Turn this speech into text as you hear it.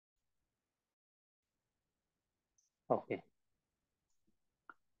Okay.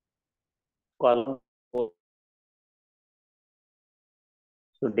 Column.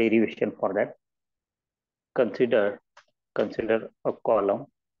 So derivation for that. Consider a column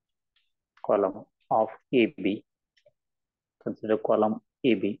of AB. Consider column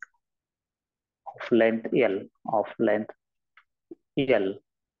AB of length L of length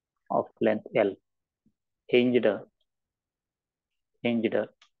L hinged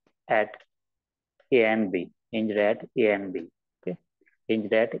at A and B. Hinged at A and B. Okay.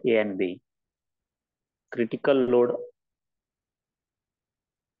 Hinged at A and B. Critical load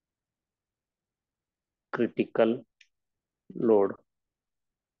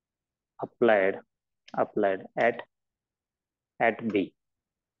applied at B.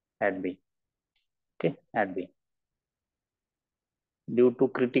 Okay, at B. Due to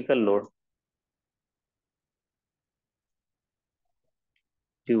critical load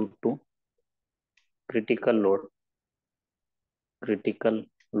critical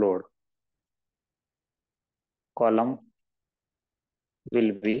load column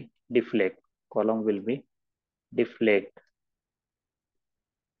will be deflect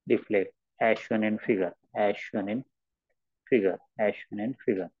as shown in figure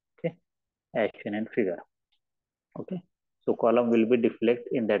okay, as shown in figure. Okay, so column will be deflect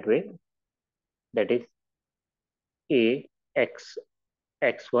in that way, that is A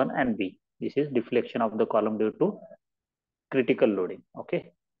x1 and B. This is deflection of the column due to critical loading.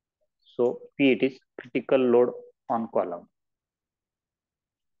 Okay, so P, it is critical load on column,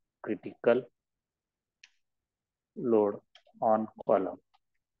 critical load on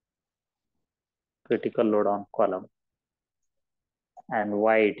column, and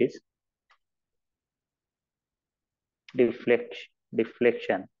Y, it is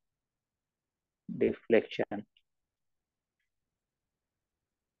deflection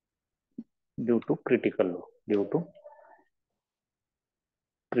due to critical load.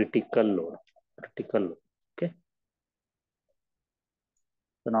 Okay,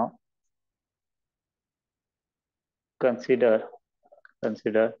 so now consider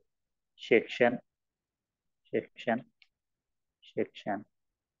section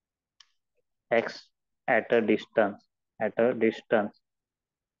x at a distance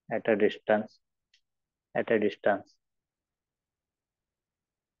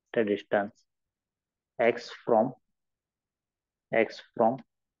x from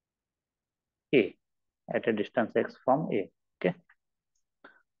A, at a distance x from A. Okay,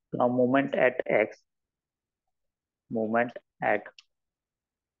 so now moment at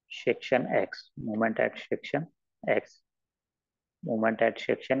section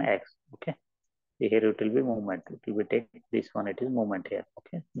x. Okay, here it will be moment. It will be take this one. It is moment here.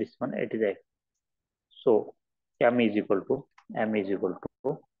 Okay, this one it is x. So m is equal to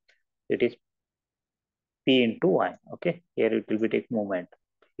it is p into y. Okay, here it will be take moment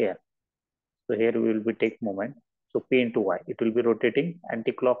here. So here we will be take moment. So p into y. It will be rotating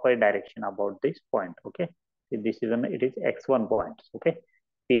anti-clockwise direction about this point. Okay, so this is it is x1 point. Okay,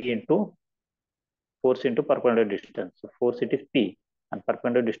 p into force into perpendicular distance. So force it is p and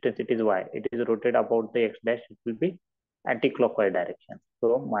perpendicular distance it is y. It is rotated about the x dash. It will be anti-clockwise direction.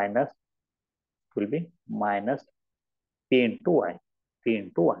 So minus will be minus p into y.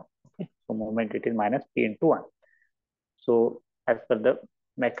 Okay, so moment it is minus p into y. So as per the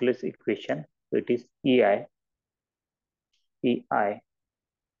Maclaurin's equation, so it is ei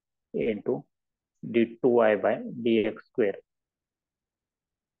into d2y by dx square.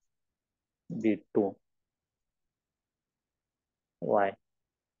 d2y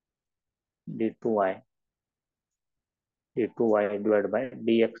divided by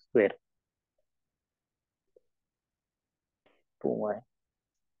dx square. 2y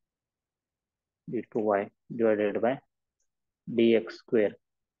d2y divided by dx square.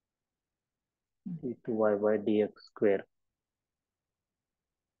 d2y by dx square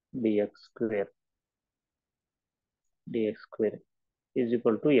is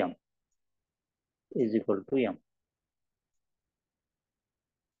equal to m.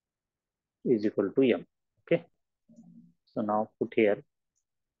 Okay, so now put here.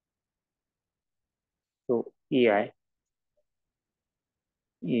 So ei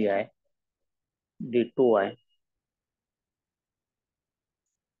d2y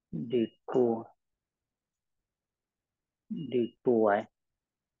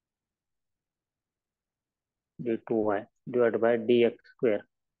divided by dx square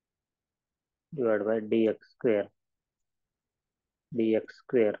dx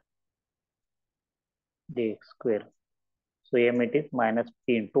square. So m it is minus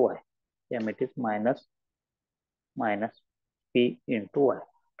p into y. It is minus p into y.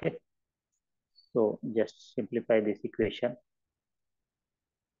 Okay, So just simplify this equation.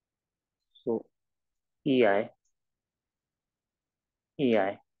 So ei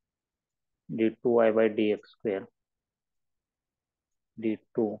d2y by dx square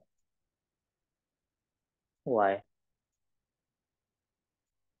d2y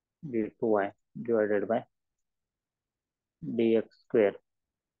d2y divided by dx square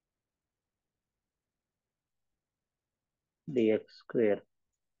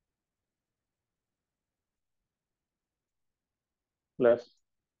plus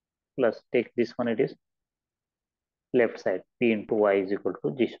take this one, it is left side, p into y is equal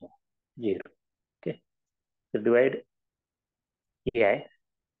to 0. Okay, so divide ei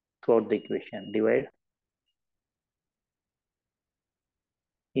throughout the equation, divide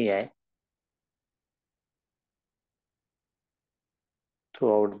ei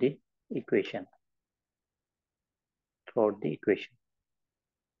throughout the equation, throughout the equation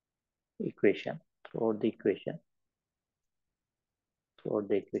throughout the equation, throughout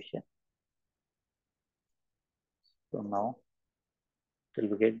the equation. So now till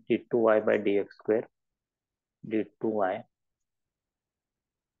we get d2y by dx square d2y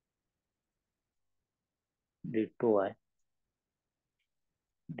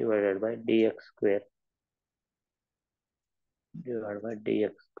divided by dx square divided by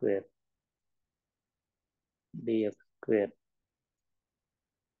dx square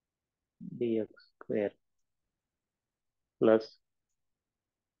dx square plus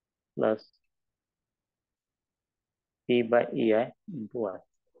p by ei into y,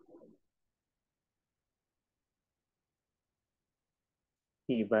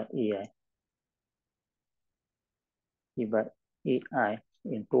 p by ei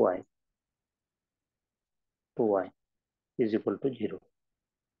into y to y is equal to 0.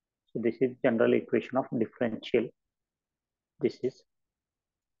 So this is general equation of differential. This is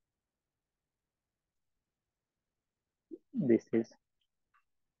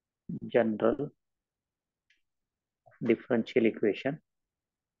general differential equation,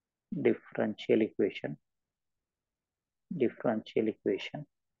 differential equation,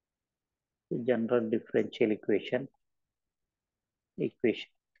 general differential equation.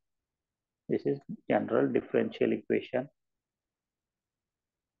 This is general differential equation.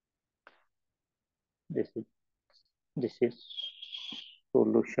 This is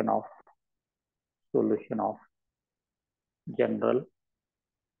solution of general.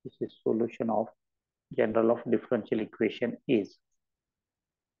 This is solution of general of differential equation is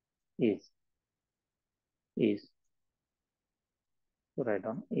write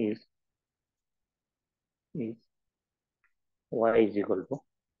down is y is equal to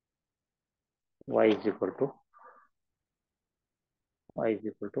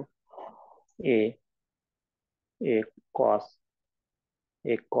a a cos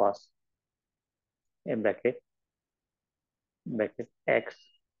a bracket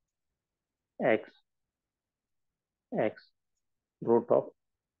x root of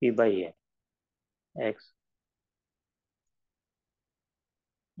p by a x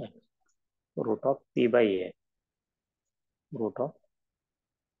root of p by a root of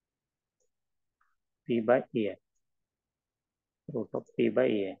p by a root of p by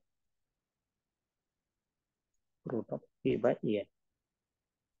a root of p by a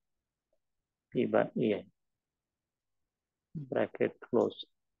bracket close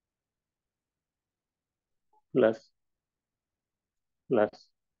plus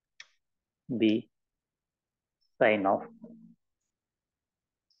b sin of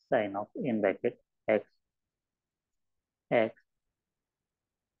in bracket x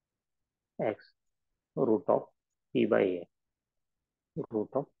x root of p by a root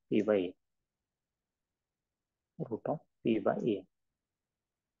of p by a root of p by a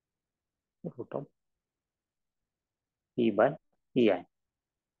root of p by ei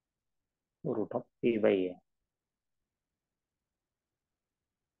root of p by a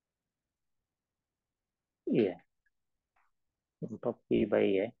root of p by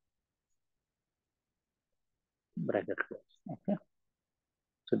a bracket close. Okay,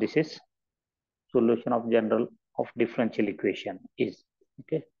 so this is solution of general of differential equation is.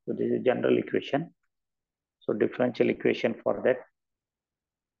 Okay, so this is general equation. So differential equation for that.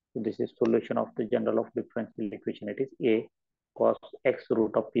 So this is solution of the general of differential equation. It is a cos x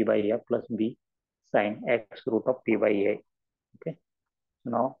root of p by a plus b sin x root of p by a. Okay, so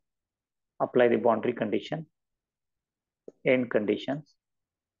now apply the boundary condition, end conditions,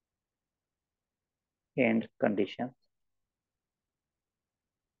 end condition.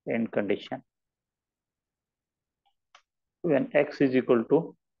 When x is equal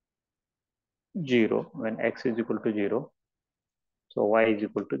to 0, so y is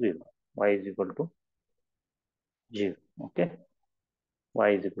equal to 0. y is equal to 0. Okay,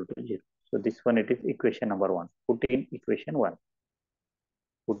 y is equal to 0. So this one, it is equation number 1. Put in equation 1.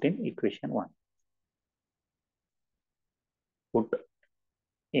 Put in equation 1. Put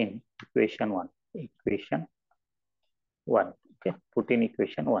in equation 1. Equation 1. Okay, put in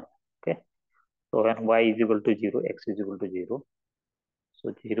equation 1. Okay, so when y is equal to 0, x is equal to 0.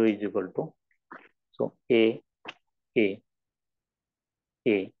 So 0 is equal to, so a.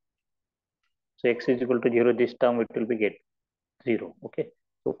 So x is equal to 0, this term it will be get 0. Okay,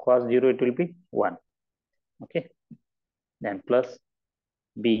 so cos 0 it will be 1. Okay, then plus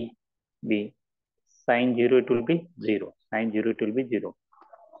b sin 0 it will be 0. Sin 0 it will be 0.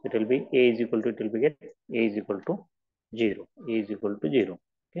 It will be a is equal to, it will be get a is equal to 0. A is equal to 0.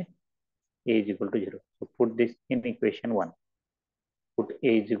 Okay, a is equal to 0. So put this in equation 1. Put a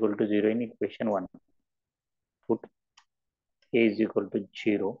is equal to 0 in equation 1. Put a is equal to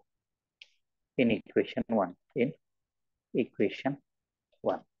 0 in equation 1. In equation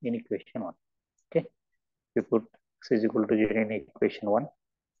 1. In equation 1. Okay, we put x is equal to 0 in equation 1.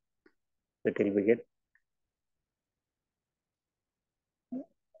 It will be get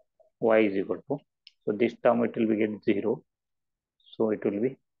y is equal to, so this term it will be get 0. So it will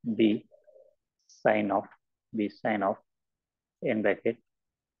be b sin of in bracket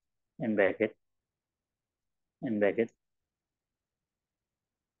in bracket in bracket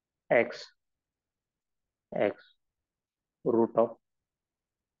x root of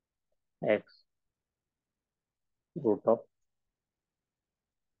x root of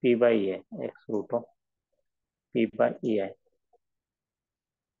p by a, x root of p by ai,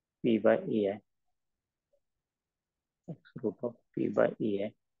 p by ai, x root of p by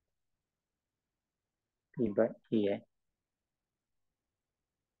ai, p by ai,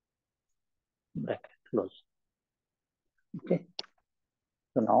 bracket close. Okay,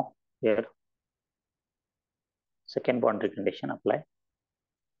 so now here second boundary condition apply.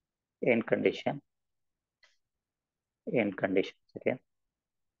 End condition second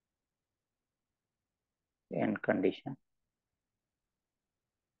end condition,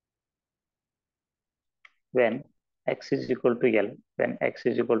 when x is equal to L, when x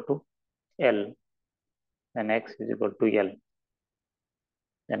is equal to L, when x is equal to L,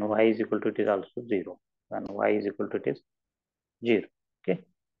 then y is equal to, it is also 0. When y is equal to, it is 0. Okay,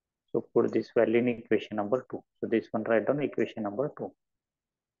 so put this value in equation number 2. So this one write down equation number 2.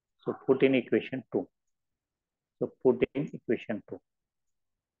 So put in equation 2. So put in equation 2.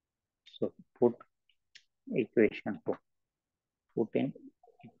 So put equation 2. Put in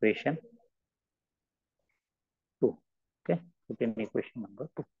equation 2. Okay, put in equation number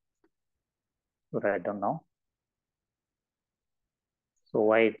 2. So write down now. So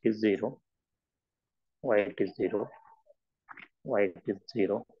y it is 0. Y it is 0. Y it is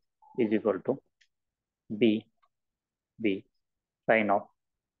 0 is equal to b sin of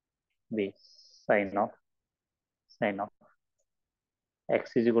b sin of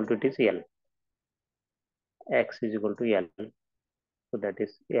x is equal to, it is L. X is equal to L. So that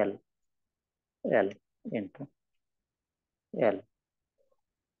is L into L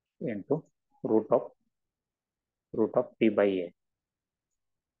into root of p by a,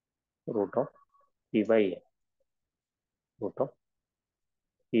 root of p by a, root of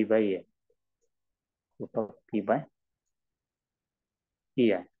p by a, root of p by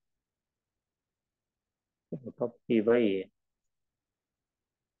ei, root of p by a,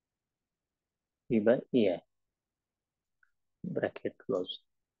 p by ei, bracket close,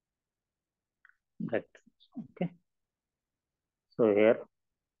 bracket. Okay, so here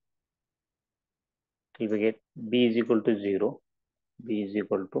we will get b is equal to 0, b is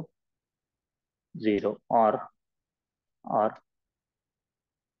equal to 0, or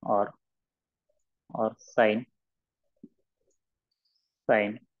or sin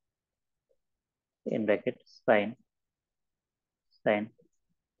in bracket sin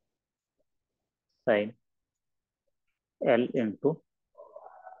L into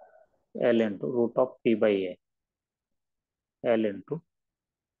root of p by a, L into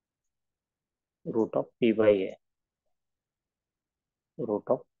root of p by a, root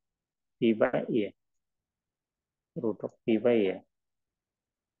of p by a, root of p by a,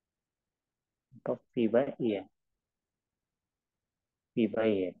 root of p by a, p by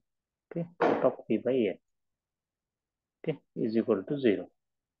a. Okay, root of p by a. Okay, is equal to 0.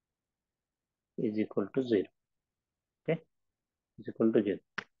 Is equal to 0. Okay, is equal to 0.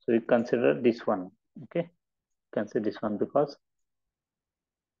 So we consider this one. Okay, consider this one because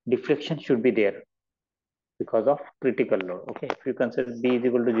deflection should be there because of critical load. Okay, if you consider b is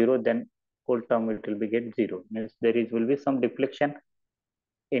equal to 0, then whole term it will be get 0. Means there is will be some deflection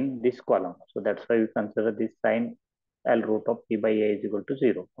in this column. So that's why we consider this sine L root of P by A is equal to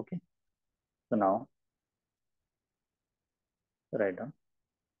 0. Okay. So now write down.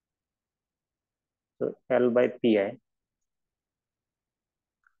 So L by Pi,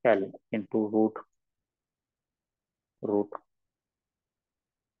 L into root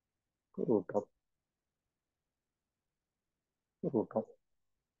of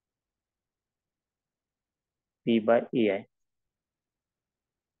P by Ei,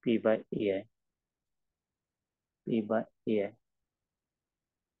 P by Ei, P by Ei,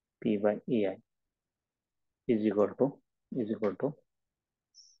 P by Ei is equal to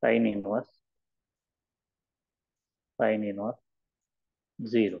sine inverse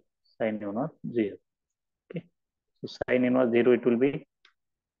 0. Sine inverse 0. Okay. So sine inverse 0 it will be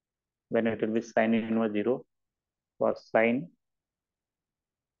when it will be sine inverse 0 for sine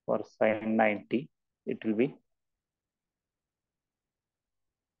 90 it will be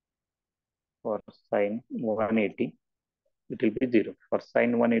for sine 180 it will be 0. For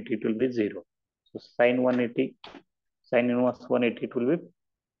sine 180 it will be 0. So sine 180 sine inverse 180 it will be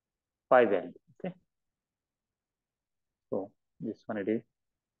pi value. Okay. So this one it is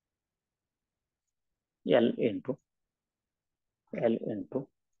L into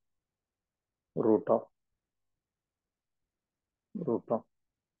root of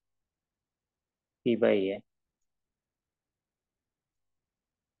P by A,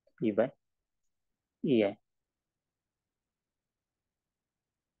 P by Ei,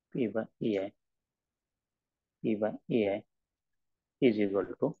 P by Ei, P by Ei is equal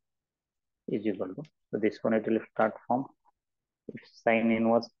to so this one it will start from if sine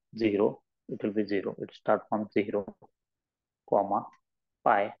inverse 0 it will be 0. It start from 0 comma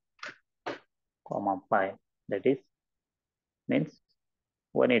pi that is means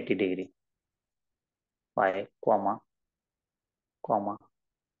 180 degree pi comma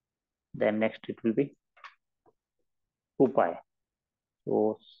then next it will be 2 pi.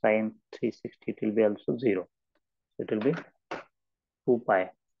 So sine 360 it will be also 0. So it will be 2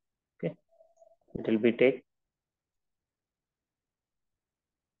 pi. Okay. It will be take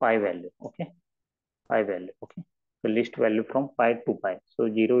pi value. Okay. Pi value. Okay. So list value from pi to pi. So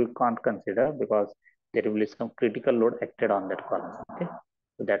 0 you can't consider because there will be some critical load acted on that column. Okay.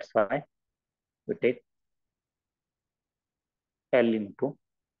 So that's why we take L into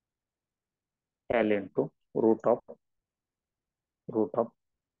root of root of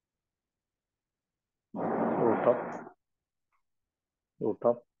root of root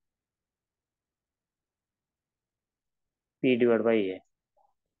of P divided by A.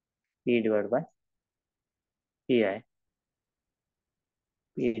 P divided by Pi.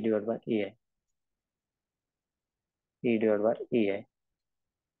 P divided by Ei. P divided by Ei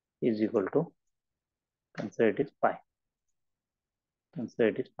is equal to consider it is pi. Consider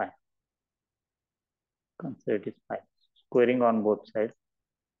it is pi. Consider it is pi. Squaring on both sides.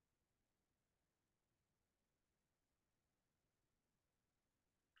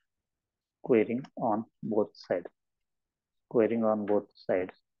 Squaring on both sides. Squaring on both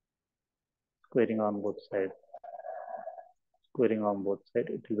sides. Squaring on both sides. Squaring on both sides.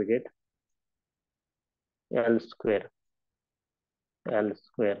 It will be get L square. L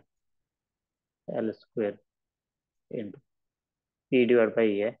square. L square into P divided by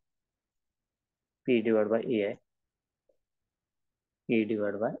A. P divided by Ei. P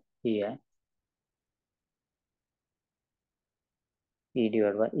divided by Ei. P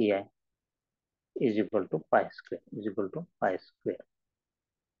divided by Ei is equal to pi square. Is equal to pi square.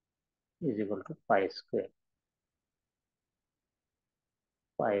 Is equal to pi square.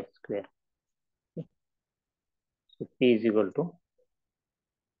 Pi square. Okay. So P is equal to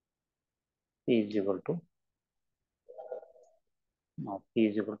now P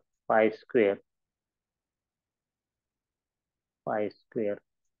is equal to pi square pi square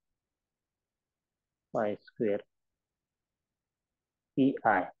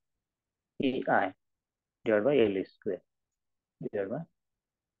EI divided by L square divided by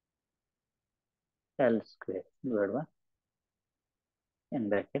L square divided by in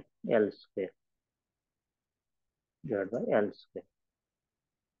bracket L square divided by L square.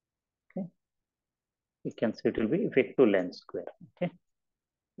 Okay. You can say it will be effective length square. Okay.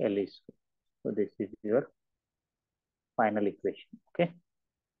 L square. So this is your final equation. Okay.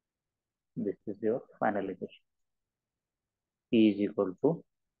 This is your final equation. P is equal to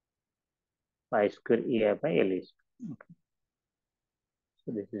pi square EI by L square. Okay.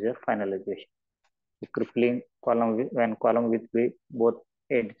 So this is your final equation. So crippling column when column with both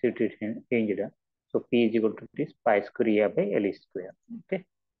ends it is hinged. So P is equal to this pi square EI by L square. Okay.